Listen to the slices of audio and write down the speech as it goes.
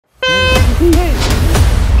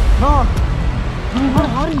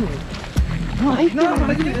பாருங்க. என்ன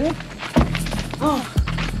நடக்குது?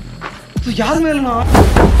 யாரு மேலனா?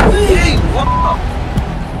 ஏய் வாடா.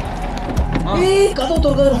 ஏய் கதவு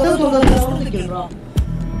திறக்காத சவுண்ட் கேக்குறா.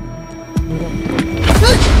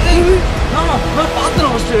 நான்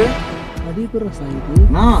பாத்துறேன் ஃபர்ஸ்ட். அதே பேர சாயிது.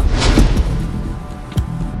 நான்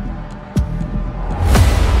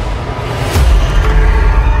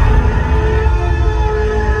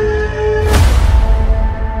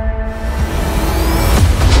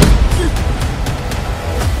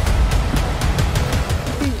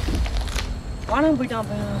காணாம போயிட்டான்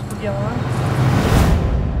ஸ்கூட்டியாவா.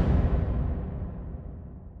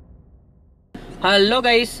 Hello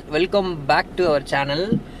guys, welcome back to our channel.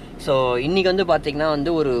 So இன்றைக்கி வந்து பார்த்திங்கன்னா வந்து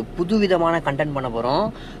ஒரு புதுவிதமான கண்டென்ட் பண்ண போகிறோம்.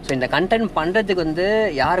 ஸோ இந்த கண்டென்ட் பண்ணுறதுக்கு வந்து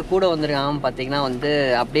யார் கூட வந்துருக்காங்க பார்த்தீங்கன்னா வந்து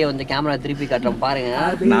அப்படியே வந்து கேமரா திருப்பி காட்டுறோம்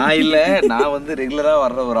பாருங்கள். நான் இல்லை, நான் வந்து ரெகுலராக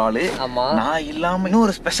வர்ற ஒரு ஆள். ஆமாம், நான் இல்லாமல் இன்னும்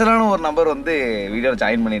ஒரு ஸ்பெஷலான ஒரு நம்பர் வந்து வீடியோவில்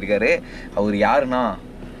ஜாயின் பண்ணியிருக்காரு. அவர் யாருன்னா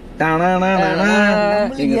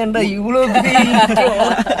இவ்வளோ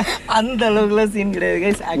அந்த அளவுக்குலாம் சீன் கிடையாது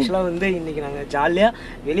கைஸ். ஆக்சுவலாக வந்து இன்றைக்கி நாங்கள் ஜாலியாக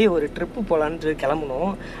வெளியே ஒரு ட்ரிப்பு போகலான்ட்டு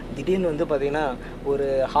கிளம்புனோம். திடீர்னு வந்து பார்த்திங்கன்னா ஒரு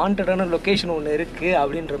ஹாண்டடான லொக்கேஷன் ஒன்று இருக்குது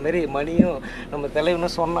அப்படின்ற மாதிரி மணியும் நம்ம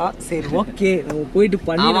தலைவனும் சொன்னால் சரி ஓகே நம்ம போயிட்டு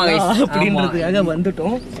பண்ணிடலாம் அப்படின்றதுக்காக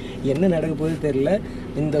வந்துட்டோம். என்ன நடக்க போகுது தெரில.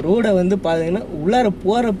 இந்த ரோடை வந்து பார்த்தீங்கன்னா உள்ளார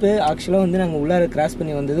போகிறப்ப ஆக்சுவலாக வந்து நாங்கள் உள்ளார கிராஸ்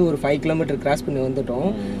பண்ணி வந்தது ஒரு 5 கிலோமீட்டர் கிராஸ் பண்ணி வந்துட்டோம்.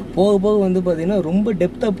 போக போக வந்து பார்த்தீங்கன்னா ரொம்ப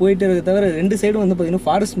டெப்த்தாக போயிட்டு இருக்க தவிர 2 சைடும் வந்து பார்த்தீங்கன்னா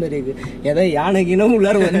ஃபாரஸ்ட் மாதிரி இருக்குது. ஏதாவது யானைக்கினும்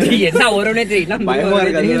உள்ளார வந்து என்ன ஒருனே தெரியல.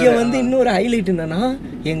 இங்கே வந்து இன்னொரு ஹைலைட் என்னன்னா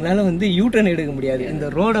எங்களால் வந்து யூட்டர்ன் எடுக்க முடியாது. இந்த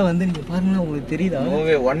ரோடை வந்து நீங்கள் பாருங்கன்னா உங்களுக்கு தெரியுதா,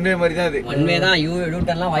 ஒன் வே மாதிரி தான். அது ஒன் வே தான்.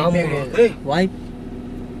 யூட்டர்ன்லாம் வாய்ப்பே கிடையாது. வாய்ப்பு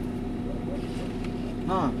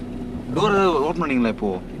டோர் ஓப்பன் பண்ணீங்களா இப்போ?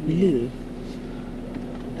 இல்லை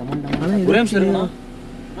ஒரே நிமிஷம்.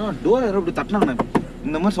 டோர் யாரோ இப்படி தட்டினாங்க,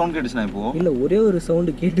 இந்த மாதிரி சவுண்ட் கேட்டுச்சுனா இப்போ? இல்லை, ஒரே ஒரு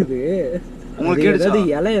சவுண்டு கேட்டுது. உங்களுக்கு கேட்டுச்சா?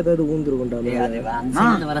 இலை ஏதாவது ஊந்துருக்கும்டா.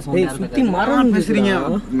 சுத்தி மரம் மரம் பேசுறீங்க,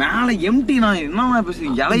 மேல எம்டி. நான் என்ன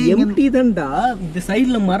பேசுறீங்க? இலை எம்டி தான்டா. இந்த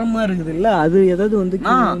சைடுல மரமா இருக்குது இல்ல, அது ஏதாவது வந்து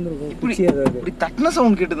இப்படி தட்டின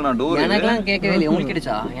சவுண்ட் கேட்டுதுனா டோர். எனக்குலாம் கேட்கவே இல்லை. உங்களுக்கு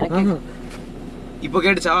கேட்டுச்சா? எனக்கு இப்போ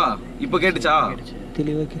கேட்டுச்சா? இப்போ கேட்டுச்சா?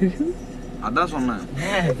 தெளிவா கேக்குது. அதான் சொன்னேன்.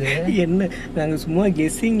 என்ன நாங்க சும்மா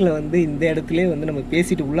கெஸ்ஸிங்ல வந்து இந்த இடத்துலயே வந்து நம்ம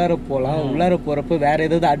பேசிட்டு உள்ளார போலாம். உள்ளார போறப்ப வேற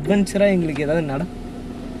ஏதாவது அட்வென்ச்சரா எங்களுக்கு ஏதாவது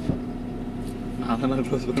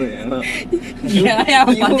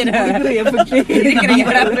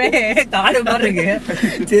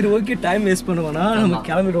சரி ஓகே, டைம் வேஸ்ட் பண்ணுவோம்னா நம்ம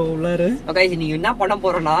கிளம்பிடுவோம் உள்ளார. ஓகே, நீங்க என்ன பண்ண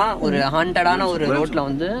போறோம்னா ஒரு ஹாண்டடான ஒரு ரோட்ல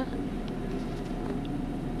வந்து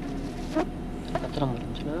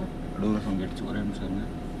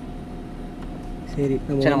சரி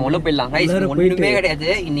நம்ம உள்ள போயிடலாம். ஒண்ணுமே கிடையாது.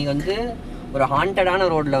 இன்னைக்கு வந்து ஒரு ஹாண்டடான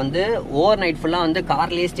ரோட்ல வந்து ஓவர் நைட் ஃபுல்லா வந்து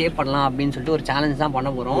கார்லயே ஸ்டே பண்ணலாம் அப்படின்னு சொல்லிட்டு ஒரு சேலஞ்ச் தான் பண்ண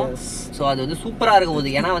போறோம். ஸோ அது வந்து சூப்பரா இருக்க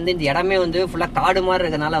போகுது. ஏன்னா வந்து இந்த இடமே வந்து ஃபுல்லா காடு மாதிரி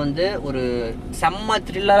இருக்கனால வந்து ஒரு செம்ம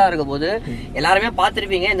த்ரில்லரா இருக்க போது. எல்லாருமே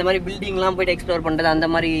பார்த்துருப்பீங்க இந்த மாதிரி பில்டிங்லாம் போயிட்டு எக்ஸ்ப்ளோர் பண்றது, அந்த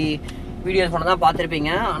மாதிரி வீடியோஸ் பண்ண தான்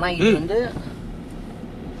பார்த்துருப்பீங்க. ஆனா இது வந்து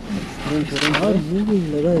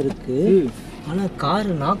மூவிங்ல தான் இருக்கு. ஆனா கார்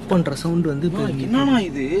நாக் பண்ற சவுண்ட் வந்து என்னன்னா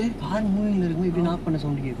இது கார் மூவிங்ல இருக்கும். இப்படி நாக் பண்ண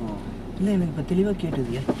சவுண்ட் கேட்கும். இல்ல எனக்கு இப்ப தெளிவா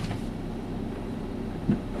கேட்டது.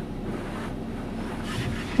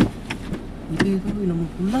 இது எதுவும் நம்ம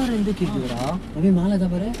உள்ளார இருந்து கேக்குதுடா. அப்படியே மேல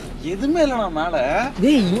தான் பாரு. எதுவுமே இல்லைண்ணா மேல.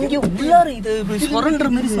 டேய் இங்க உள்ளார இது சொரண்ட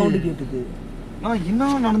மாதிரி சவுண்ட் கேட்டுது. நான்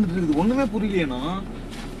என்ன நடந்துட்டு இருக்குது ஒண்ணுமே புரியலையேண்ணா.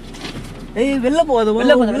 ஏய் வெளில போகாத,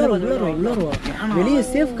 உள்ளார வெளியே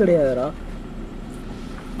சேஃப் கிடையாதுடா.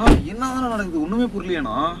 என்னதான நடக்குது ஒண்ணுமே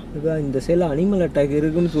புரியலையேண்ணா. இந்த சைடுல அனிமல் அட்டாக்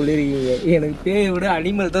இருக்குன்னு சொல்லிருக்கீங்க. எனக்கு பேயை விட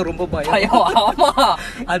அனிமல் தான் ரொம்ப பயம். ஆமா,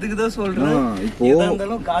 அதுக்கு தான் சொல்றேன். இப்போ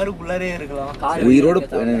இருந்தாலும் காருக்குள்ளாரே இருக்கலாம். உயிரோட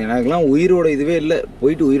எனக்குலாம் உயிரோட இதுவே இல்ல.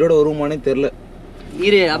 போயிட்டு உயிரோட வருமானே தெரியல.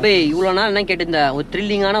 இரு அபே, இவ்வளவு நாள் என்ன கேட்டிருந்த ஒரு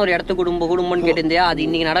த்ரில்லிங்கான ஒரு இடத்து குடும்பம்னு கேட்டிருந்தியா? அது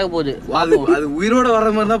இன்னைக்கு நடக்க போகுது. அது உயிரோட வர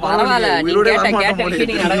மாதிரி தான் பரவாயில்ல. கேட்ட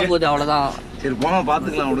விஷயம் நடக்க போகுது, அவ்வளவுதான். சரி போங்க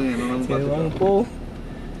பாத்துக்கலாம், விடுங்க. போ.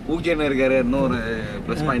 ஊக்கேன்னு இருக்காரு, இன்னொரு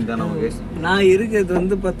ப்ளஸ் பாயிண்ட் தான் நமக்கு. நான் இருக்கிறது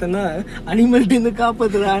வந்து பார்த்தோன்னா அனிமல்ட்டு இருந்து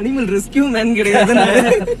காப்பாத்துற அனிமல் ரெஸ்கியூ மேன் கிடையாது.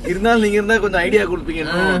 இருந்தாலும் நீங்க இருந்தா கொஞ்சம் ஐடியா கொடுப்பீங்க,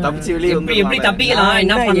 தப்பிச்சு வெளியே வந்து எப்படி தப்பிக்கலாம்,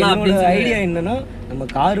 என்ன பண்ணலாம் அப்படின்னு ஐடியா என்னன்னா நம்ம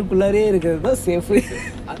காருக்குள்ளாரே இருக்கிறது தான் சேஃப்.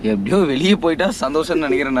 எப்படியோ வெளியே போயிட்டா சந்தோஷம்னு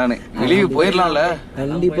நினைக்கிறேன். நானு வெளியே போயிடலாம்ல.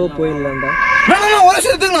 கண்டிப்பா போயிடலாம்டா.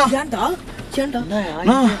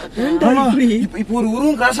 இப்போ ஒரு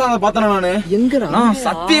உருவம் கிராஸ் ஆனத பார்த்தேன் நானு. எங்கடா? நான்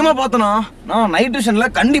சத்தியமா பார்த்தேனா, நான் நைட் விஷன்ல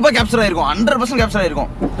கண்டிப்பா கேப்சர் ஆயிருக்கும். 100% கேப்சர்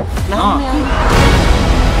ஆயிருக்கும்.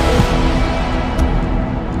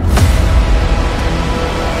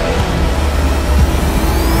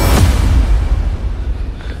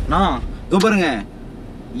 நான் இதோ பாருங்க,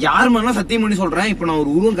 யார் மேலாம் சத்தியம் பண்ணி சொல்றேன். இப்போ நான் ஒரு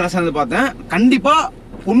உருவம் கிராஸ் ஆனது பார்த்தேன். கண்டிப்பா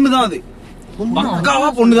பொண்ணுதான் அது. பக்காவா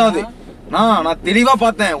பொண்ணுதான் அது. நான் தெளிவா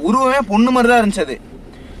பார்த்தேன். உருவமே பொண்ணு மாதிரி தான் இருந்துச்சு. அது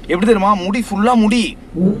எப்படி தெரியுமா? முடி ஃபுல்லா முடி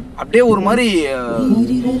அப்படியே ஒரு மாதிரி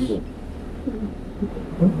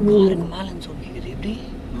எப்படி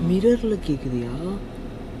மிரர்ல கேக்குதியா?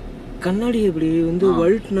 கண்ணாடி எப்படி வந்து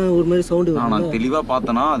வழுட்டுனா ஒரு மாதிரி சவுண்ட் வரும். நான் தெளிவா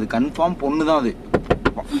பார்த்தேனா அது கன்ஃபார்ம் பொண்ணு தான் அது.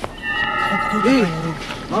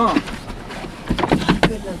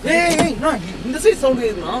 இந்த சைடு சவுண்ட்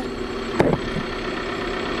கேக்குதுனா?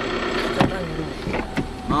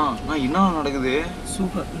 என்ன நடக்குது?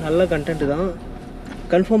 சூப்பர், நல்ல கண்டென்ட் தான்.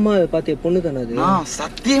 கன்ஃபார்மா பாத்தியா பொண்ணு தானே அது?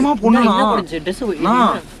 சத்தியமா பொண்ணுனா.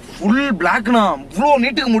 ஃபுல் பிளாக்னா, இவ்ளோ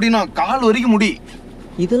நீட்டுக்கு முடினா, கால் வரைக்கும் முடி.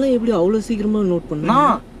 இதெல்லாம் எப்படி அவ்வளவு சீக்கிரமா நோட் பண்ணா?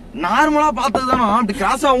 நார்மலா பார்த்ததுதானா, அப்படி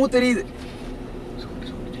கிராஸ் ஆகவும் தெரியுது.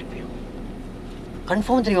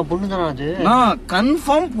 கன்ஃபார்ம் தெரியும் பொண்ணு தானா அது?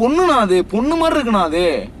 கன்ஃபார்ம் பொண்ணுனா அது. பொண்ணு மாதிரி இருக்குனா அது.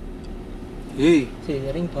 ஏய் சரி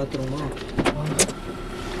இறங்கி பாத்துறோமா?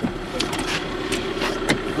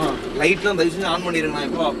 லைட்லாம் தயவு செஞ்சு ஆன் பண்ணிருங்க.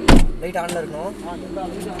 இப்போ லைட் ஆன்ல இருக்கணும்.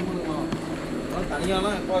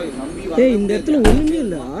 தனியாலாம் இப்போ நம்பி வா. ஏய் இந்த இடத்துல ஒண்ணுமே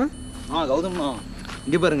இல்ல. கௌதம்ண்ணா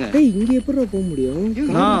இங்க பாருங்க. ஏய் இங்க எப்பறா போக முடியும்?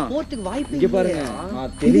 போறதுக்கு வாய்ப்பு இங்க பாருங்க.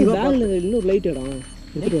 தெளிவா பேக்ல இன்னொரு லைட் இடம்.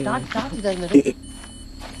 டார்ச் தாங்க.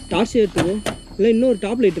 டார்ச் எடுத்துக்கோ. இல்ல இன்னொரு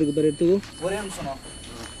டாப் லைட் இருக்கு பாரு, எடுத்துக்கோ. ஒரே நிமிஷம்.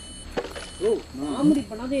 காமெடி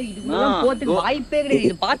பண்ணாதே. இதுக்கு போறதுக்கு வாய்ப்பே கிடையாது.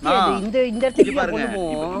 இது பாத்தியா? இந்த இடத்துக்கு பாருங்க.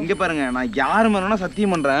 இங்க பாருங்க. நான் யார் மேலனா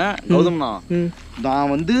சத்தியம் பண்றேன் கௌதம்ண்ணா.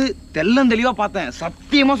 நான் வந்து தெளிவா பார்த்தேன்.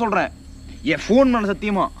 சத்தியமா சொல்றேன். என் போன் மேல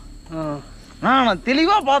சத்தியமா. நான்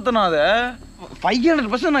தெளிவா பார்த்தேனா அத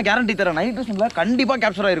 500% நான் கேரண்டி தரேன். நைட் விஷன்ல கண்டிப்பா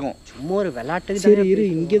கேப்சர் ஆயிருக்கும். சும்மா ஒரு விளையாட்டுக்கு. சரி இரு,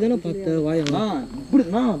 இங்க தான பார்த்த வாயா. இப்படி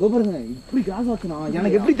பாருங்க. இப்படி கிராஸ் ஆச்சுனா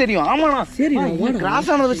எனக்கு எப்படி தெரியும்? ஆமாண்ணா. சரி நான்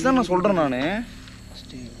கிராஸ் ஆனத வச்சு தான் நான் சொல்றேன் நானு.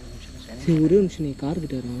 சரி ஒரே நிமிஷம், நீ கார்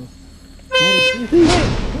கிட்ட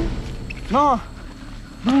வா.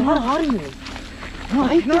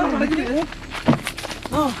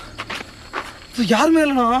 யார்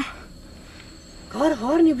மேலனா கார்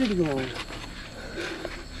ஹார்ன் எப்படி அடிக்கும்?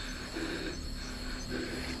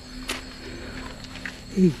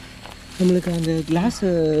 நம்மளுக்கு அந்த கிளாஸ்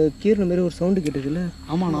கீறின மாதிரி ஒரு சவுண்டு கேட்டதுல்ல?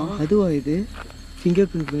 ஆமாண்ணா. அதுவா இது? ஃபிங்கர்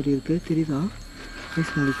பிரிண்ட் மாதிரி இருக்கு, தெரியுதா?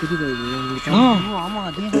 உங்களுக்கு தெரியுதா இது உங்களுக்கு? ஆமா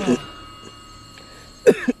அது.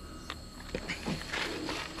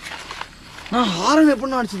 நான் ஹாரன்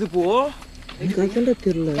எப்படின்னு அடிச்சது இப்போ? எனக்கு அதான்டா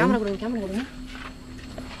தெரியல. கேமரா கொடுங்க.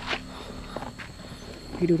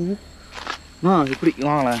 வீடியோ கொடுங்க. இப்படி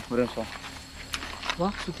வாங்களேன் ஒரு நிமிஷம். வா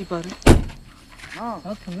சுத்தி பாரு.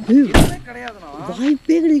 எதுவுமே கிடையாதுண்ணா.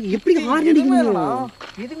 வாய்ப்பே கிடையாது. எப்படி ஹார்ன் அடிக்கணும்?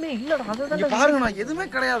 எதுவுமே இல்லடா. அதுதான் பாருங்கண்ணா, எதுவுமே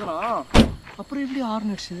கிடையாதுண்ணா. அப்புறம் எப்படி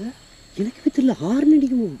ஹார்ன் அடிச்சது? எனக்கு தெரியல. ஹார்ன்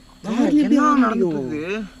அடிக்கணும். என்ன நடந்தது?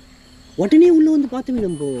 உடனே உள்ள வந்து பார்த்தோமே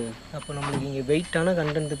நம்ம. அப்போ நம்மளுக்கு இங்கே வெயிட்டான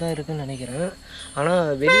கண்டென்ட் தான் இருக்குன்னு நினைக்கிறேன். ஆனால்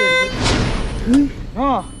வெளியே இருக்கு.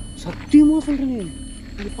 சத்தியமா சொல்றேன்.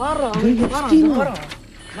 இங்க பாரு.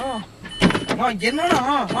 என்னண்ணா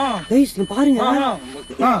கைஸ் பாருங்க.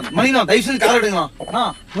 மணினா தயவு செஞ்சு கார் எடுங்க.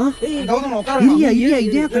 கௌதம் உட்காருங்க.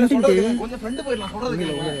 இதே கண்டென்ட். கொஞ்சம் ஃப்ரெண்ட் போயிடலாம். சொல்றது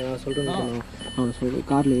இல்ல. நான் சொல்றேன். அவன் சொல்ற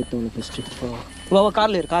கார்ல ஏத்தவன ஃபர்ஸ்ட். வா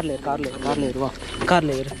கார்ல ஏறு. வா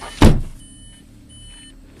கார்ல ஏறு.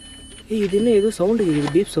 ஏய் இது என்ன ஏதோ சவுண்ட் கேக்குது,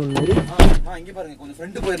 பீப் சவுண்ட் மாதிரி. இங்க பாருங்க, கொஞ்சம்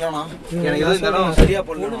ஃப்ரெண்ட் போயிடலாம்ண்ணா. எனக்கு ஏதோ இந்த இடம் சரியா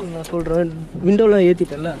போடல. நான் சொல்றேன். விண்டோலாம்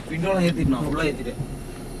ஏத்திட்டல? விண்டோலாம் ஏத்திட்டேன். ஃபுல்லா ஏத்திட்டேன்.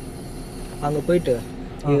 அங்க போயிட்டு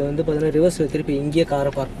இது வந்து பார்த்தீங்கன்னா ரிவர்ஸ்ல திருப்பி இங்கேயே காரை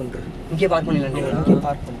பார்க் பண்றேன். இங்கே பார்க் பண்றேன்.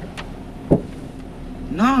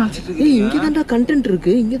 நான் நினைச்சிட்டு இருக்கேன். இங்க தான்டா கண்டென்ட்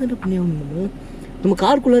இருக்கு. இங்க தான்டா பண்ணியாகணும். நம்ம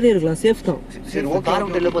காருக்குள்ளாரே இருக்கலாம், சேஃப் தான். சரி ஓகே. கார்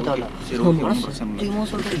விட்டு வெளிய போதால. சரி ஓகே. சத்தியமா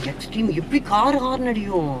சொல்றேன், எக்ஸ்ட்ரீம் எப்படி கார் ஹார்ன்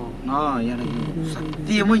அடிக்கும்? எனக்கு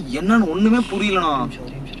சத்தியமா என்னன்னு ஒண்ணுமே புரியலண்ணா.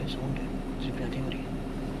 சரி சவுண்ட் திருப்பி அதே மாதிரி.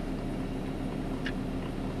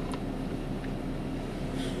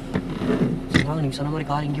 நீங்க சொன்ன மாதிரி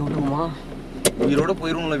கார் இங்கே விட்டுருமா? உயிரோட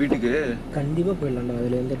போயிருவோம்ல வீட்டுக்கு? கண்டிப்பா போயிடலாம்டா,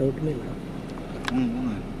 அதுல எந்த டவுட்டுமே இல்லை.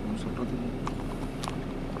 சொல்றது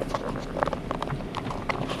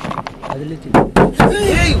அதுல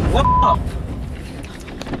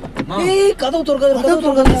கதவு திறக்காத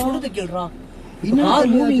சொல்றது கேளுடா. கார்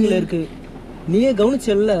மூவிங்ல இருக்கு, நீயே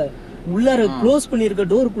கவனிச்சல்ல. உள்ளார க்ளோஸ் பண்ணிருக்க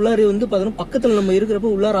டோருக்குள்ளார வந்து பாத்தீங்கன்னா பக்கத்துல நம்ம இருக்கிறப்ப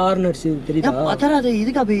உள்ளார ஹார்ன் அடிச்சு தெரியுதா? பதறாத,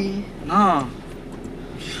 இதுக்கு அபி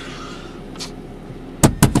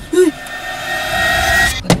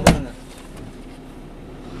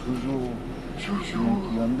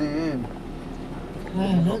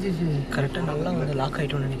கரெக்டா நல்லா வந்து லாக்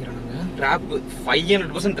ஆயிட்டோம்னு நினைக்கிறேன். Drop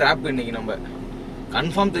 500% drop. இன்னைக்கு நம்ம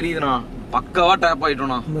கன்ஃபார்ம் தெரியுதுண்ணா, பக்காவா ட்ராப்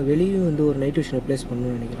ஆயிட்டோம்ண்ணா. நம்ம வெளியே வந்து ஒரு நைட் விஷன் ப்ளேஸ்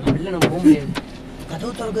பண்ணணும்னு நினைக்கிறேன். வெளில நம்ம போக முடியாது.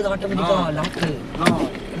 கதவு திறக்குது ஆட்டோமேட்டிக்கா லாக்கு.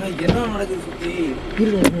 என்ன நடக்குது சுத்தி?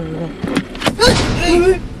 இருங்க.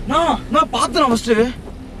 நான் பார்த்தேன் ஃபர்ஸ்ட்.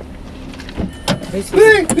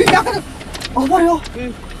 அம்மாயோ.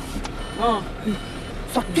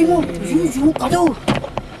 சத்தியமா ஐயோ கதவு.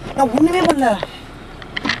 நான் ஒண்ணுமே பண்ணல.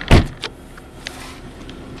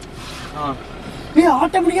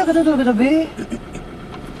 ஆட்டோமேட்டிக்கா கதவு திறக்குது அபி.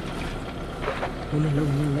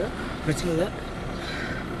 ஒன்றும் இல்லை பிரச்சனை இல்லை.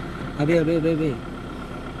 அபே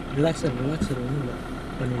ரிலாக்ஸ் ஒன்றும் இல்லை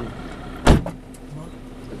பண்ணிடலாம்.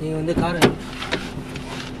 நீங்கள் வந்து காரை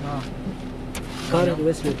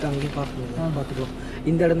ரிவர்ஸில் எடுத்து அங்கேயும் பார்த்துக்கோ.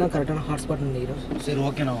 இந்த இடம் தான் கரெக்டான ஹாட்ஸ்பாட்னு நினைக்கிறோம். சரி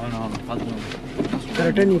ஓகே நான் பார்த்துக்கலாம்.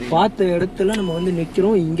 கரெக்டாக நீ பார்த்த இடத்துல நம்ம வந்து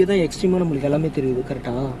நிற்கிறோம். இங்கே தான் எக்ஸ்ட்ரீமாக நம்மளுக்கு எல்லாமே தெரியுது.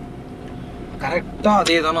 கரெக்டாக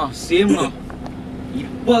அதே தானா சேம் தான்.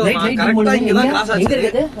 இப்போ கரெக்டாக இங்கே தான் கிராஸ் ஆச்சு.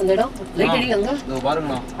 அந்த இடம் லைட் அடிங்க அங்க. இதோ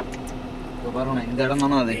பாருங்கண்ணா இந்த இடம்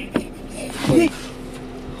தானே அது.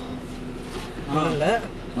 இல்லை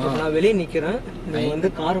நான் வெளியே நிற்கிறேன். நீங்கள் வந்து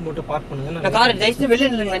காரை மட்டும் பார்க் பண்ணுங்க. நான் காரை ஜெயிச்சு வெளியே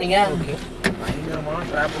நில்லுங்களா நீங்க. ஓகே. பயங்கரமான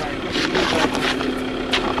ட்ராப்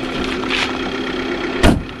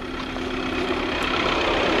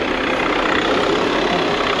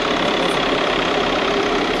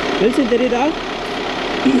வெளிச்சம் தெரியுதா?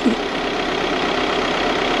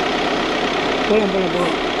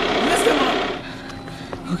 போகலாம்.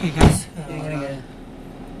 ஓகே காய்ஸ்,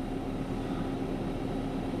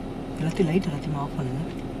 எல்லாத்தையும் ஆஃப் பண்ணுங்க.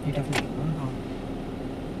 லைட் ஆஃப் பண்ணுங்க.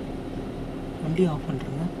 வண்டி ஆஃப்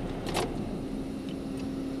பண்ணுறேங்க.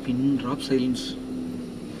 பின் ட்ராப் சைலன்ஸ்.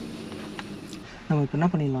 நம்ம இப்போ என்ன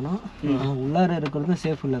பண்ணிடலாம்னா உள்ளார இருக்கிறதும்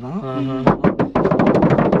சேஃப் இல்லை தான்.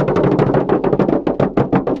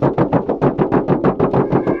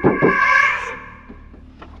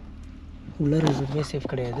 உள்ளார இருக்கிறதுமே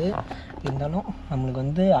சேஃப் கிடையாது. இருந்தாலும் நம்மளுக்கு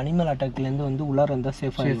வந்து அனிமல் அட்டாக்லேருந்து வந்து உள்ளார இருந்தால்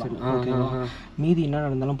சேஃபாக இருக்கும். ஓகேவா? மீதி என்ன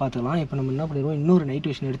நடந்தாலும் பார்த்துக்கலாம். இப்போ நம்ம என்ன பண்ணிடுவோம், இன்னொரு நைட்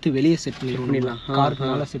விஷன் எடுத்து வெளியே செட் பண்ணிடுவோம். காருக்கு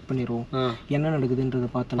மேலே செட் பண்ணிடுவோம். என்ன நடக்குதுன்றதை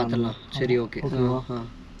பார்த்துலாம். சரி ஓகே.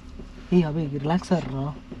 ஏய் அபே ரிலாக்ஸாக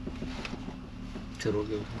இருறோம். சரி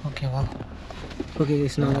ஓகேவா? ஓகே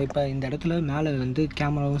நாங்கள் இப்போ இந்த இடத்துல மேலே வந்து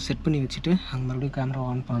கேமராவும் செட் பண்ணி வச்சுட்டு அங்கே மறுபடியும் கேமரா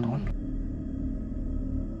ஆன் பண்ணுறோம்.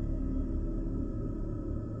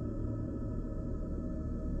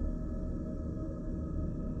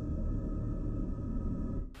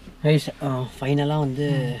 ரைஸ் ஃபைனலாக வந்து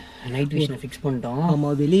நைட் விஷனை ஃபிக்ஸ் பண்ணிட்டோம்.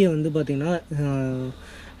 ஆமாம், வெளியே வந்து பார்த்திங்கன்னா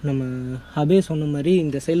நம்ம அபே சொன்ன மாதிரி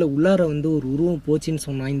இந்த சைடில் உள்ளார வந்து ஒரு உருவம் போச்சுன்னு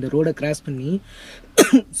சொன்னால் இந்த ரோடை கிராஸ் பண்ணி.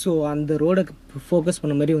 ஸோ அந்த ரோடை ஃபோக்கஸ்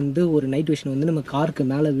பண்ண மாதிரி வந்து ஒரு நைட் விஷன் வந்து நம்ம காருக்கு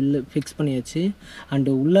மேலே ஃபிக்ஸ் பண்ணியாச்சு.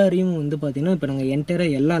 அண்டு உள்ளாரையும் வந்து பார்த்திங்கன்னா இப்போ நாங்கள்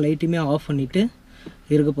என்டையராக எல்லா லைட்டையுமே ஆஃப் பண்ணிவிட்டு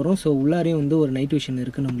இருக்க போகிறோம். ஸோ உள்ளாரையும் வந்து ஒரு நைட் விஷன்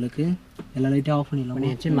இருக்குது. நம்மளுக்கு எல்லா லைட்டையும் ஆஃப் பண்ணிடலாம்.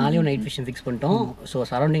 மேலேயும் நைட் விஷன் ஃபிக்ஸ் பண்ணிட்டோம். ஸோ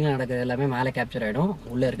சரௌண்டிங்கில் நடக்கிறது எல்லாமே மேலே கேப்சர் ஆகிடும்.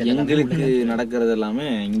 உள்ளே இருக்கிறது எங்களுக்கு நடக்கிறது எல்லாமே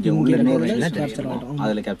இங்கே உள்ள கேப்சர் ஆகிடும்.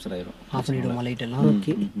 அதில் கேப்சர் ஆகிடும். ஆஃப் பண்ணிவிடுவோம் லைட் எல்லாம்.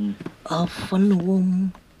 ஓகே ஆஃப் பண்ணுவோம்.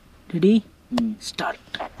 Ready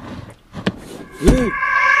start.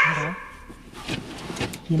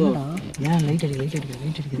 என்னடா ஏன் லைட்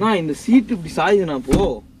அடிக்க நான் இந்த சீட் இப்படி சாயுதுண்ணா போ.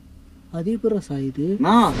 அதே பேர சாயுது.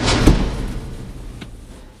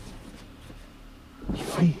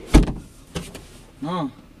 நான்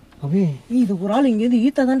அவே இது ஒரு ஆள் இங்கேருந்து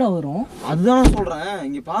ஈத்தா தான்டா வரும். அதுதான் சொல்றேன்.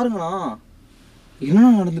 இங்க பாருங்கண்ணா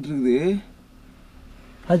என்ன நடந்துட்டு இருக்குது.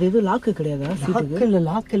 அது எதுவும் லாக்கு கிடையாதா? லாக்கு இல்லை,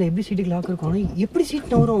 லாக்கு இல்லை. எப்படி சீட்டுக்கு லாக் இருக்கும்? எப்படி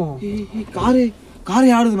சீட் வரும்?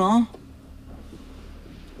 காரை ஆடுதுண்ணா.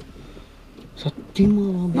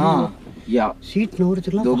 சத்தியமா சீட்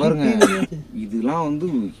நோறதுக்குலாம் பாருங்க. இதெல்லாம் வந்து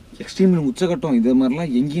எக்ஸ்ட்ரீம் உச்சகட்டம். இதே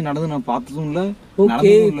மாதிரிலாம் எங்கேயும் நடந்து நான் பார்த்ததும் இல்லை.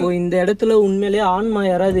 ஓகே, இப்போ இந்த இடத்துல உண்மையிலேயே ஆன்மா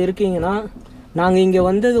யாராவது இருக்கீங்கன்னா, நாங்கள் இங்கே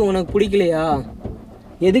வந்தது உனக்கு பிடிக்கலையா,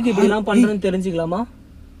 எதுக்கு இப்படிலாம் பண்ணுறோன்னு தெரிஞ்சுக்கலாமா?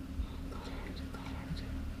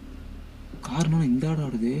 காரணம் இந்த ஆடு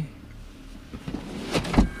ஆடுது.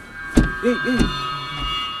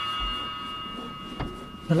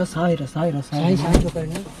 இதெல்லாம் சாயிரம்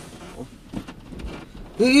பாருங்க.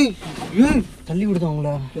 தள்ளி விடுது அவங்கள.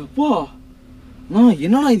 அப்பா நான்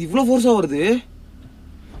என்னண்ணா இது இவ்வளோ ஃபோர்ஸாக வருது?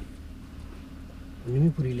 ஒன்றுமே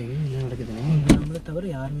புரியலையே என்ன நடக்குதுன்னு. நம்மளை தவிர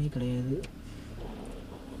யாருமே கிடையாது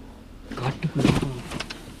காட்டுக்குள்ள.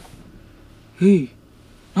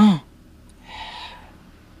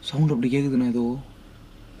 சவுண்ட் அப்படி கேட்குதுண்ணா ஏதோ.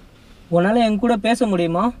 உன்னால் என் கூட பேச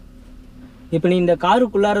முடியுமா? இப்போ நீ இந்த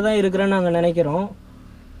காருக்குள்ளார தான் இருக்கிறேன்னு நாங்கள் நினைக்கிறோம்.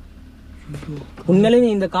 உண்மையிலே நீ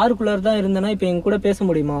இந்த காருக்குள்ளார தான் இருந்தனா இப்போ என் கூட பேச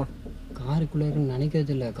முடியுமா? காருக்குள்ளே இருக்குன்னு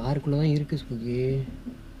நினைக்கிறது இல்லை, காருக்குள்ளே தான் இருக்கு சுகி.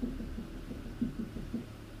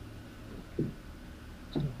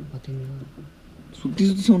 பார்த்தீங்களா சுற்றி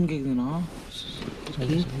சவுண்ட் கேட்குதுண்ணா.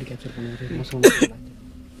 சவுண்ட் கேப்சர் பண்ணுறது.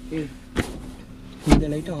 இந்த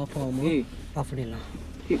லைட்டும் ஆஃப் ஆகுமா? ஆஃப் பண்ணிடலாம்.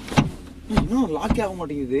 இன்னும் லாக்கே ஆக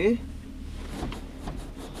மாட்டேங்குது.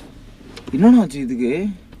 என்னண்ணா ஆச்சு இதுக்கு?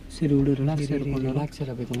 சரி விடு, ரிலாக்ஸ்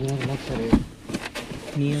அப்படி கொஞ்சம் நேரம் ரிலாக்ஸ் ஆரு.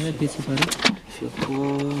 நீ எதாவது பேசி பாரு.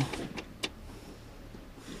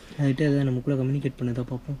 அதுகிட்ட எதாவது நம்ம கூட கம்யூனிகேட் பண்ணதா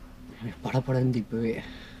பார்ப்போம். படப்படந்து இப்போவே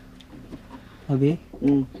அப்படியே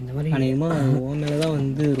இந்த மாதிரி அநேகமாக உன் மேலே தான்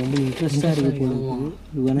வந்து ரொம்ப இன்ட்ரெஸ்டாக இருக்குது போல.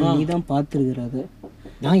 வேணா நீ தான் பார்த்துருக்குற அதை.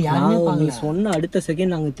 நீ சொன்ன அடுத்த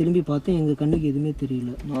செகண்ட் நாங்கள் திரும்பி பார்த்தோம், எங்கள் கண்ணுக்கு எதுவுமே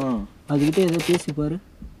தெரியல. அதுக்கிட்ட ஏதோ பேசி பாரு,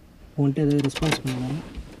 உன்கிட்ட ஏதாவது ரெஸ்பான்ஸ் பண்ணலாம்.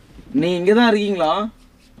 நீ இங்கே தான் இருக்கீங்களா?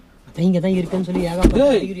 அதான் இங்கே தான் இருக்குன்னு சொல்லி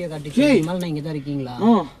ஏகப்பட்ட காட்டிச்சு. நான் இங்கே தான் இருக்கீங்களா?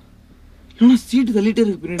 சீட்டு தள்ளிட்டே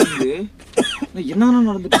இருக்கு பின்னாடி. என்னன்னா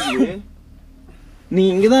நடந்துட்டு இருக்கு? நீ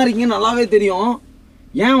இங்கே தான் இருக்கீங்க நல்லாவே தெரியும்.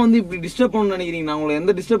 ஏன் வந்து இப்படி டிஸ்டர்ப் பண்ணணும்னு நினைக்கிறீங்க? நான் உங்களை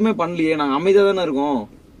எந்த டிஸ்டர்புமே பண்ணலையே, நாங்கள் அமைதியாக தானே இருக்கோம்.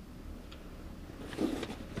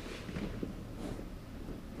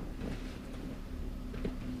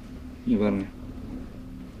 நீ பாருங்க,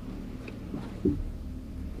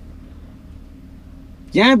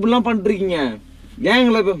 ஏன் இப்படிலாம் பண்ணிட்டு இருக்கீங்க? ஏன்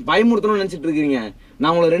எங்களை இப்போ பயமுறுத்தணும்னு நினச்சிட்டு இருக்கீங்க?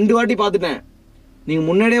 நான் உங்களை 2 வாட்டி பார்த்துட்டேன். நீங்கள்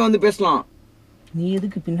முன்னாடியே வந்து பேசலாம். நீ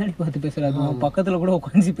எதுக்கு பின்னாடி பார்த்து பேசுற? அது பக்கத்துல கூட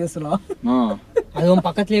உட்காந்து பேசலாம். அதுவும்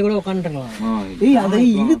பக்கத்துலயே கூட உட்காந்துருக்கலாம். ஏய், அதை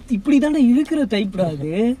இப்படி தாண்டா இழுக்கிற டைப்டா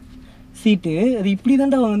அது சீட்டு. அது இப்படி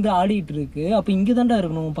தாண்டா வந்து ஆடிட்டு இருக்கு. அப்ப இங்க தாண்டா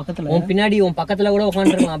இருக்கணும் பக்கத்துல. உன் பின்னாடி உன் பக்கத்துல கூட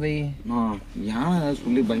உட்காந்துருக்கலாம். போய் ஏன்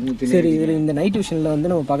சொல்லி பயமுறுத்தி. சரி, இதுல இந்த நைட் விஷன்ல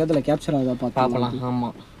வந்து நம்ம பக்கத்துல கேப்சர் ஆகுதா பார்க்கலாம். ஆமா,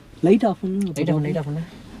 லைட் ஆஃப் பண்ணு. லைட் ஆஃப் பண்ணு.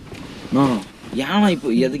 ஏன்னா இப்போ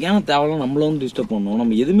எதுக்கான தேவையில்லாம் நம்மள வந்து டிஸ்டர்ப் பண்ணணும்?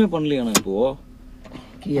 நம்ம எதுவுமே பண்ணலையாண்ணா இப்போ.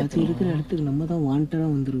 அது இருக்கிற இடத்துக்கு நம்ம தான் வாண்டடா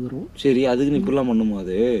வந்துருக்கிறோம். சரி, அதுக்கு நீ இப்படிலாம் பண்ணுமா?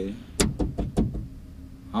 அது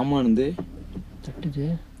ஆமானது தட்டுது.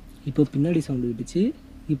 இப்போ பின்னாடி சவுண்டு விட்டுச்சு,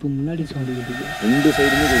 இப்போ முன்னாடி சவுண்டு விட்டுச்சு. 2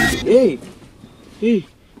 சைடுமே கேக்குது. ஏய்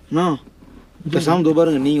அண்ணா, இப்போ சாமி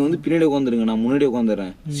பாருங்க, நீங்க வந்து பின்னாடி உட்காந்துருங்க, நான் முன்னாடி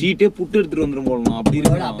உட்காந்துறேன். சீட்டே புட்டு எடுத்துட்டு வந்துரும் போடணும். அப்படி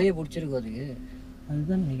இருக்கு. அப்படியே பிடிச்சிருக்கு. அதுக்கு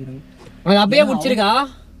அதுதான் நினைக்கிறேன். உனக்கு அப்படியே பிடிச்சிருக்கா?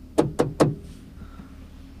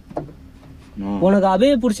 உனக்கு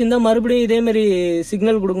அப்படியே பிடிச்சிருந்தா மறுபடியும் இதே மாதிரி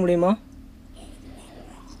சிக்னல் கொடுக்க முடியுமா?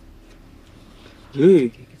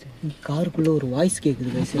 காருக்குள்ள ஒரு வாய்ஸ்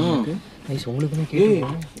கேக்குது. கைஸ் உங்களுக்குமே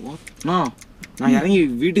கேக்குதா? நான் இறங்கி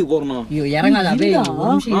வீட்டுக்கு போறேனா? ஐயோ இறங்காத. அப்படியே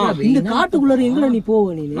இந்த காட்டுக்குள்ள எங்கல நீ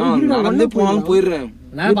போவ? நீ நடந்தே போனாலும் போயிடுறேன்.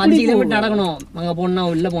 நான் 5 கிலோமீட்டர் நடக்கணும். அங்க போனா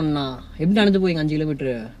உள்ள போனா எப்படி நடந்து போய் 5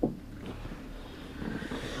 கிலோமீட்டர்?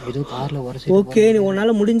 ஏதோ கார்ல வரச்சு. ஓகே, நீ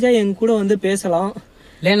உன்னால முடிஞ்சா எங்க கூட வந்து பேசலாம்.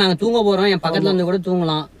 இல்ல நாங்க தூங்க போறோம். என் பக்கத்துல வந்து கூட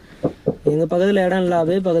தூங்கலாம். எங்க பக்கத்துல இடம் இல்ல,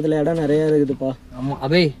 அபே பக்கத்துல இடம் நிறைய இருக்குதுப்பா. ஆமா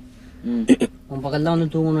அபே, உன் பக்கத்துல தான்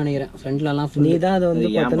வந்து தூங்கணும்னு நினைக்கிறேன். ஃப்ரண்ட்ல எல்லாம் நீ தான் அதை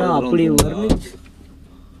வந்து பார்த்தனா அப்படி வர்ணிச்சு.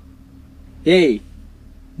 ஏய்,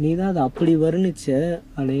 நீ தான் அதை அப்படி வர்ணிச்ச.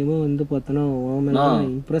 அனைவமா வந்து பார்த்தனா உன் மேல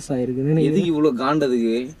இம்ப்ரெஸ் ஆயிருக்குன்னு. எதுக்கு இவ்வளவு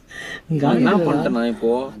காண்டதுக்கு? என்ன பண்ணிட்டேன் நான்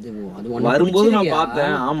இப்போ? அது வரும்போது நான்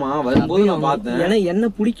பார்த்தேன். ஆமா, வரும்போது நான் பார்த்தேன். ஏன்னா என்ன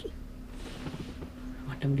பிடிக்கும்.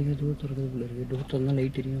 ஆட்டோமேட்டிக்கா டோர் திறக்குதுக்குள்ள இருக்கு. டோர் திறந்தா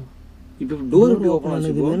லைட் எரியும். இப்போ டோர் எப்படி ஓபன்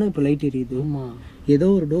ஆச்சு? வேணா இப்போ லைட் எரியுது. ஆமா, ஏதோ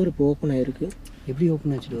ஒரு டோர் இப்போ ஓபன் ஆயிருக்கு. எப்படி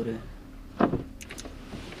ஓபன் ஆச்சு டோர்?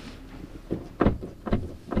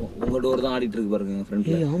 உங்க டோர் தான் ஆடிட்டு இருக்கு பாருங்க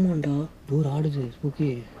ஃப்ரண்ட்ல. ஏய் ஆமாண்டா, டோர் ஆடுது.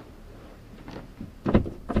 ஓகே,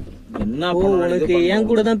 என்ன உனக்கு ஏன்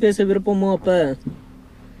கூட தான் பேச விருப்பமோ? அப்ப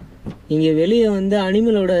இங்க வெளியே வந்து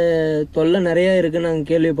அனிமலோட தொல்லை நிறைய இருக்குன்னு நாங்கள்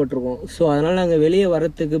கேள்விப்பட்டிருக்கோம். ஸோ அதனால நாங்கள் வெளியே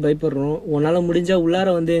வரத்துக்கு பயப்படுறோம். உன்னால முடிஞ்சா உள்ளார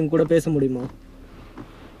வந்து எங்க கூட பேச முடியுமா?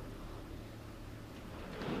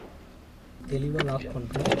 தெளிவாக லாக்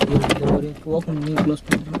பண்ணுறேன். ஓப்பன் பண்ணி க்ளோஸ்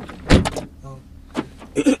பண்ணுறேன்.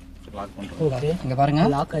 ஓகே, இங்க பாருங்க.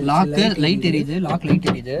 லாக் லைட் எரியுது. லாக் லைட்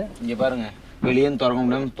எரியுது. இங்க பாருங்க, வெளியே திறக்க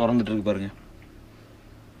முடியாம திறந்துட்டு இருக்கு பாருங்க.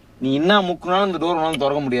 நீ என்ன முக்குனாலும் இந்த டோர் உன்னால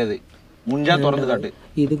திறக்க முடியாது. முடிஞ்சா திறந்து காட்டு.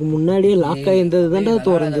 இதுக்கு முன்னாடியே லாக் ஆயிருந்தது தான்டா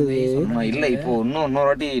திறந்தது. இல்ல, இப்போ இன்னொரு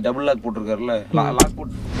வாட்டி டபுள் லாக் போட்டிருக்காருல்ல. லாக்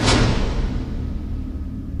போட்டு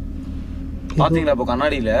பாத்தீங்களா? இப்போ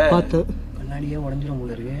கண்ணாடியில பார்த்தேன். கண்ணாடியே உடஞ்சிரும்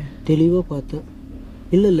போல இருக்கு. தெளிவா பார்த்தேன்.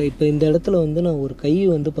 இல்ல இப்ப இந்த இடத்துல வந்து நான் ஒரு கை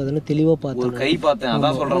வந்து பார்த்தேன்னா தெளிவா பார்த்தேன். ஒரு கை பார்த்தேன்.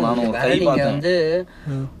 அதான் சொல்றேன், நானும் ஒரு கை பார்த்தேன். வந்து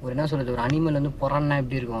ஒரு என்ன சொல்றது, ஒரு அனிமல் வந்து புறன்னா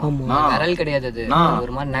எப்படி இருக்கும்? விரல் கிடையாது, அது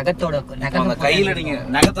ஒரு மாதிரி நகத்தோட அந்த கையில நீங்க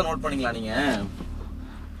நகத்தை நோட் பண்ணீங்களா? நீங்க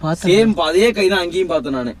சேம் அதே கை தான் அங்கேயும்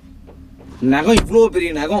பார்த்தேன் நானு. நகம் இவ்வளோ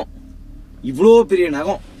பெரிய நகம், இவ்வளோ பெரிய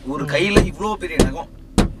நகம், ஒரு கையில இவ்வளோ பெரிய நகம்.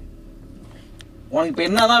 உனக்கு இப்ப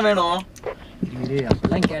என்னதான் வேணும்?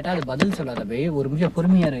 அதெல்லாம் கேட்டா அது பதில் சொல்லாத பை. ஒரு நிமிஷம்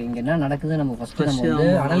பொறுமையா இரு. இங்க என்ன நடக்குது நம்ம ஃபர்ஸ்ட் நம்ம வந்து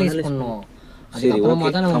அனலைஸ் பண்ணனும். அதுக்கப்புறமா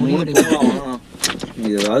தான் நம்ம முடிவு எடுக்கணும்.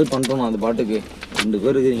 இது ஏதாவது பண்றோம் அந்த பாட்டுக்கு. 2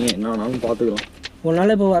 பேர் இருக்கீங்க, என்ன வேணாலும் பாத்துக்கிறோம்.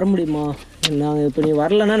 உன்னால இப்போ வர முடியுமா? நாங்கள் இப்போ நீ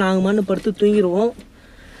வரலன்னா நாங்கள் மண்ணு படுத்து தூங்கிடுவோம்.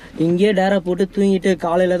 இங்கேயே டேரா போட்டு தூங்கிட்டு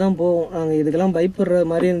காலையில் தான் போவோம். நாங்கள் இதுக்கெல்லாம் பயப்படுற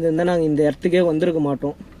மாதிரி இருந்திருந்தால் நாங்கள் இந்த இடத்துக்கே வந்திருக்க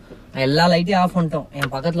மாட்டோம். எல்லா லைட்டையும் ஆஃப் பண்ணிட்டோம்.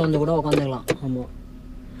 என் பக்கத்துல வந்து கூட உட்காந்துக்கலாம். ஆமாம்,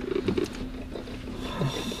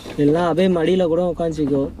 எல்லாம் அப்படியே மடியில் கூட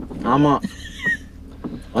உட்காந்துச்சிக்கோ. ஆமாம்,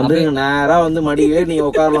 வந்துருங்க நேராக வந்து மடியிலே நீங்கள்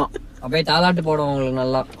உட்காரலாம். அப்படியே தாலாட்டு போடுவோம் உங்களுக்கு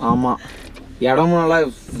நல்லா. ஆமாம், இடமும் நல்லா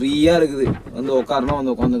ஃப்ரீயாக இருக்குது. வந்து உட்காரணும்,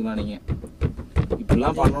 வந்து உட்காந்துக்கலாம். நீங்கள்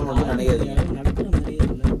இப்படிலாம் பண்ணணும்னு வந்து நினைக்காதீங்க. நடக்கிற மாதிரியே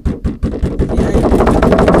இல்லை.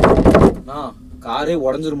 காரே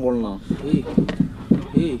உடஞ்சிரும் போடலாம். ஏய்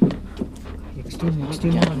ஏய் எக்ஸ்ட்ரீம்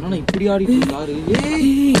இப்படி ஆடிட்டு காரு.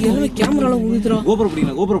 ஏய் கேமரால உழுதுறா. கோபுரம்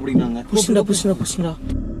பிடிக்கிறாங்க. புஷ்டா.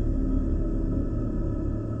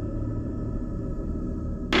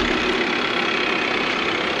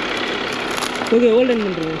 ஓகே, ஹோல்டன்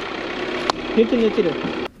பண்ணுறேன். நிறுத்திடு.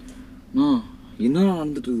 என்ன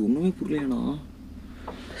நடந்துட்டு இருக்கு ஒன்றுமே புரியலையாண்ணா.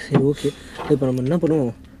 சரி, ஓகே. இப்போ நம்ம என்ன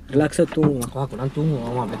பண்ணுவோம்? ரிலாக்ஸாக தூங்குவோம். பார்க்கலாம், தூங்குவோம்.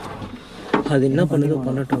 ஆமாம், அப்படியே அது என்ன பண்ணுதோ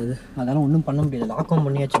பண்ணட்டும். அது அதெல்லாம் ஒன்றும் பண்ண முடியாது. லாக்அவுட்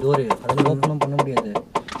பண்ணியாச்சு டோரு. அதெல்லாம் ஓப்பனும் பண்ண முடியாது.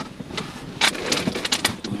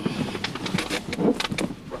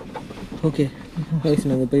 ஓகே கைஸ்,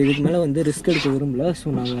 நாங்கள் இப்போ இதுக்கு மேலே வந்து ரிஸ்க் எடுக்க விரும்பல.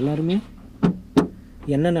 ஸோ நாங்கள் எல்லாருமே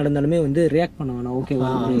என்ன நடந்தாலுமே வந்து ரியாக்ட் பண்ண வேணாம். ஓகேவா?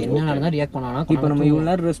 என்ன நடந்தால் ரியாக்ட் பண்ண வேணாம். இப்போ நம்ம இவ்வளோ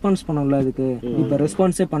நேரம் ரெஸ்பான்ஸ் பண்ணோம்ல, அதுக்கு இப்போ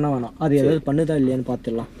ரெஸ்பான்ஸே பண்ண வேணாம். அது ஏதாவது பண்ணுதா இல்லையான்னு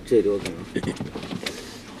பார்த்துடலாம். சரி, ஓகே.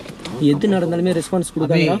 எது நடந்தாலுமே ரெஸ்பான்ஸ்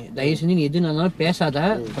கொடுக்காங்க. தயவு செஞ்சு நீ எது நடந்தாலும் பேசாத.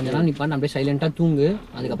 கொஞ்ச நாள் நீ பண்ண அப்படியே சைலண்டாக தூங்கு.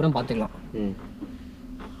 அதுக்கப்புறம் பார்த்துக்கலாம்.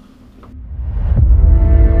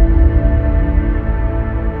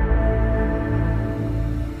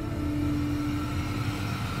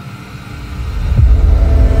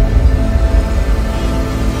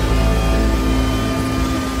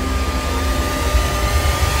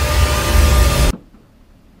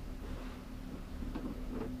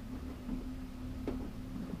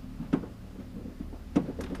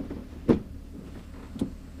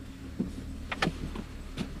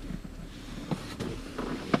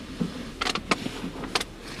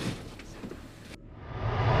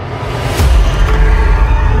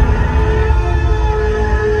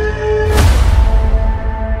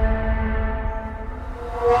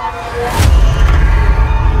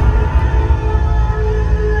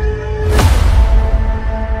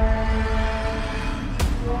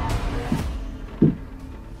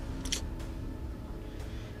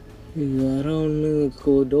 இது வேற ஒன்று,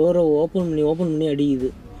 டோரை ஓப்பன் பண்ணி அடிக்குது.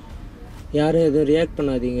 யாரும் எதுவும் ரியாக்ட்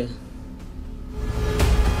பண்ணாதீங்க.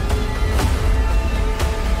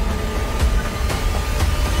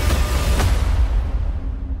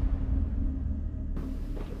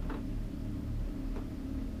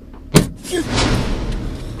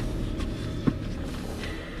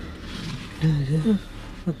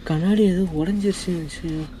 கண்ணாடி எதோ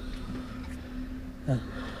உடஞ்சிருச்சு.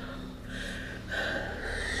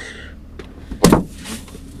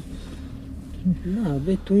 என்ன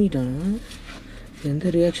அப்படியே தூங்கிட்டானா?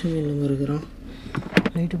 எந்த ரியாக்ஷனும் இல்லாமல் இருக்கிறான்.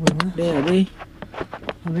 லைட்டு போடுங்க. அப்படியே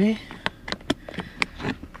அப்படியே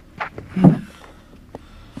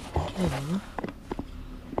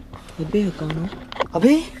அப்படியே காணோம்.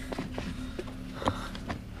 அப்படியே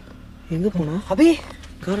எங்கே போனா? அப்படியே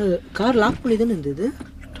கார் லாக் பண்ணி தானே இருந்தது.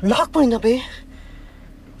 லாக் பண்ணியிருந்தா அப்படியே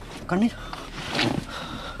கண்ணு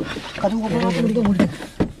கதவு முடிக்க முடியும்.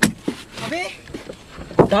 அப்படியே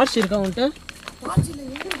டார்ச் இருக்கா உன்கிட்ட?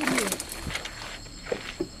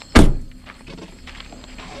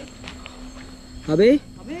 Abe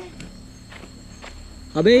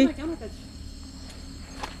Abe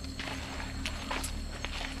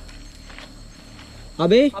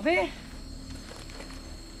Abe Abe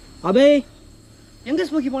Abe எங்க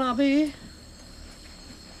ஸ்மோக்கி போனா? அபே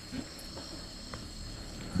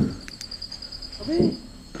அபே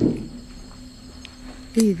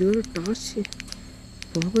இது ஒரு டார்ச்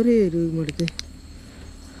பவரே இருக்க மாட்டேது.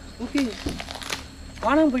 ஓகே,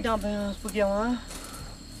 காணாம போயிட்டான் ஸ்பூக்கியாவன்.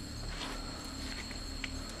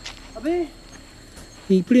 அபே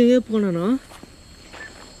இப்படி எங்கே போனானா?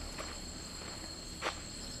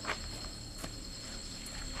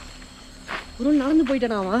 ஒரு நடந்து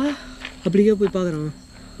போயிட்டானாவா? அப்படியே போய் பார்க்குறான்.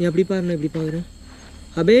 நீ அப்படி பாருண்ணா, இப்படி பார்க்குறேன்.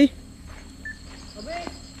 Abe Abe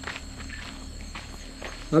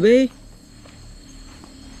Abe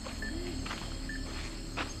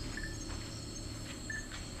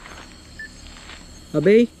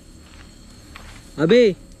Abe Abe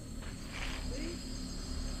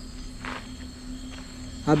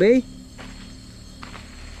Abe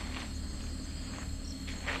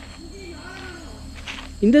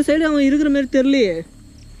இந்த சைடு அவன் இருக்கிற மாதிரி தெரியலையே.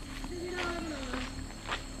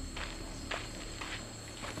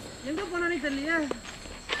 எங்க போனானே தெரியலையே.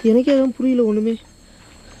 எனக்கே எதுவும் புரியல ஒண்ணுமே.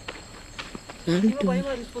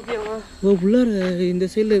 உள்ளார இந்த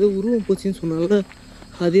சைடில் ஏதோ உருவம் போச்சுன்னு சொன்னால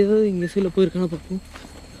அது ஏதாவது இந்த சைடில் போயிருக்கான பார்ப்போம்.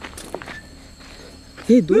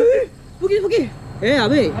 ஏய் புகி புகி ஏய்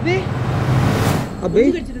அபே அபே அபே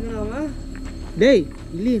கடிச்சிருக்கானே டேய்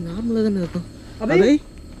இல்லையே நார்மலா தான இருக்கும் அபே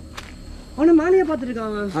அவன மானியா பாத்துட்டு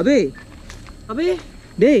அவன் அபே அபே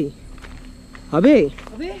டேய் அபே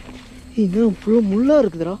அபே என்ன ஃபுல்லா முள்ளா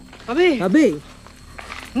இருக்குதுடா அபே அபே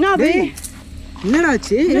என்ன அபே என்னடா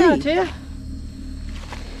ஆச்சு என்னாச்சு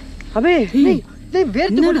அபே டேய்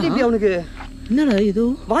வேர்த்து போடுது அவனுக்கு என்னடா இது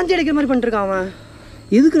வாந்தி அடிக்கிற மாதிரி பண்ணிட்டு இருக்கான் அவன்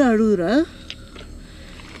எதுக்குடா அழுகுற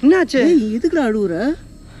என்னாச்சு ஏய் எதுக்குடா அழுகுற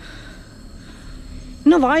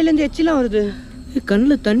என்ன வாயில இருந்து எச்சிலாம் வருது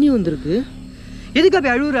கண்ணுல தண்ணி வந்திருக்கு எதுக்கு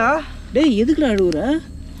அப்படி அழுகுறா டேய் எதுக்குடா அழுகுற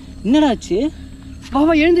என்னடா ஆச்சு வா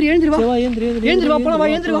வா எழுந்திரு வா எழுந்திரு வா போலாம் வா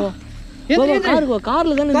எழுந்திரு வா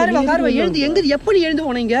கார்ல தானே கார் வா எழுந்து எங்க எப்படி எழுந்து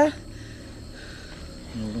போனீங்க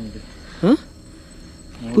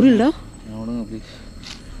புரியலடா விடுங்க ப்ளீஸ்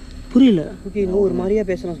புரியல ஓகே இன்னும் ஒரு மாதிரியா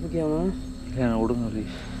பேசுறான் ஸ்பூக்கி அவன் இல்ல விடுங்க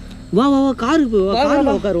ப்ளீஸ் வா வா வா காருக்கு வா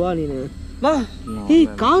கார்ல உட்காரு வா நீ வா ஏய்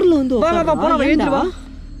கார்ல வந்து வா வா போலாம் எழுந்திரு வா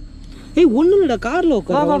ஏய் ஒண்ணு இல்லடா கார்ல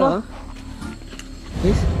உட்காரு வா வா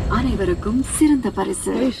அனைவருக்கும் சிறந்த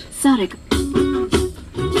பரிசு சாரக்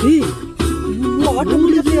ஏய் ஆட்டோ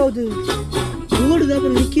முடியாது ஓடுதா அப்ப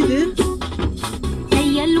நிக்குது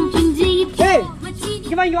கையல்லும் பிஞ்சி ஏய்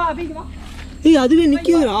இங்க வா இங்க வா ஏய் அதுவே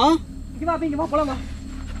நிக்குதுடா இங்க வா போலாம் வா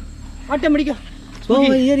ஆட்டோமேட்டிக்கா வா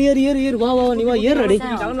வா ஏறு வா வா நீ வா ஏறுடா டேய்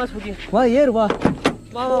வா ஏறு வா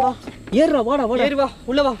வா வா வா ஏறுடா வாடா ஏறு வா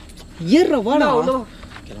உள்ள வா ஏறுடா வாடா உள்ள வா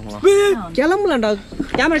கிளம்பலாம்டா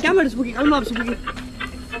கேமரா ஸ்பூக்கி கிளம்பலாம் ஸ்பூக்கி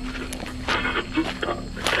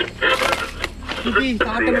ஸ்பூக்கி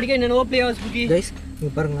ஆட்டோமேட்டிக்கா என்னென்னவோ ப்ளே ஆகும் ஸ்பூக்கி கைஸ்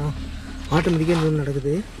இங்க பாருங்க ஆட்டோமேட்டிக்கா என்ன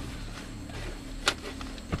நடக்குது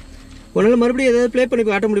உன்னால மறுபடியும் ஏதாவது ப்ளே பண்ணி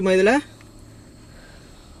காட்ட முடியுமா இதுல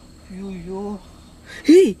ஐயோ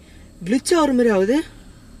ஏய் கிளிட்ச் ஆகிற மாதிரி ஆகுது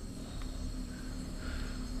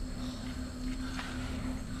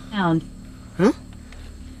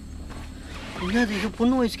என்னது இது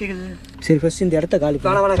பொண்ணு வாய்ஸ் கேக்குது சரி ஃபர்ஸ்ட் இந்த இடத்த காலி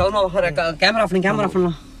கேமரா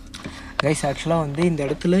பண்ணலாம் கைஸ் ஆக்சுவலாக வந்து இந்த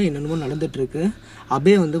இடத்துல என்னென்னமோ நடந்துட்டு இருக்கு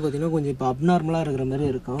அபே வந்து பார்த்தீங்கன்னா கொஞ்சம் இப்போ அப்நார்மலாக இருக்கிற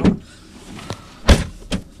மாதிரி இருக்கும்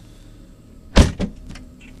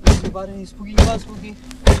பாரு ஸ்பூக்கி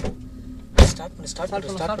ஸ்டார்ட் பண்ணு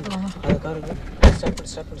அத காருக்கு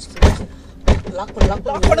ஸ்டார்ட் பண்ணு லாக்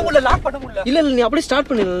பண்ண முடியல இல்ல நீ அப்படியே ஸ்டார்ட்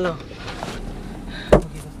பண்ணிடலாம்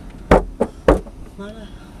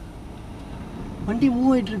வண்டி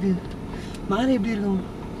மூவ் ஆயிட்டு இருக்கு மேலே எப்படி இருக்கும்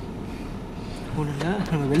ஒண்ணுல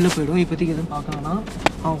நம்ம வெளில போயிடுவோம் இப்போதைக்கு எதுவும் பார்க்கலாம்னா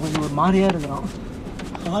அவன் கொஞ்சம் ஒரு மாதிரியா இருக்கிறான்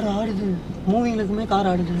கார் ஆடுது மூவிங்ல இருக்குமே கார்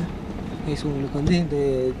ஆடுது கைஸ் உங்களுக்கு வந்து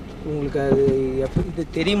உங்களுக்கு அது எப்போ இது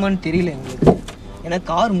தெரியுமான்னு தெரியல எங்களுக்கு ஏன்னா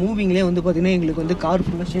கார் மூவிங்லேயே வந்து பார்த்தீங்கன்னா எங்களுக்கு வந்து கார்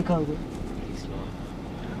ஃபுல்லாக ஷேக் ஆகுது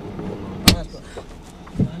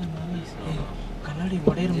கண்ணாடி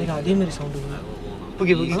உடையிற மாதிரி அதே மாதிரி சவுண்டு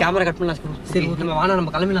ஓகே கேமரா கட் பண்ணலாம் சரி நம்ம வானா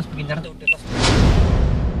நம்ம கிளம்பிடலாம் இந்த இடத்த விட்டு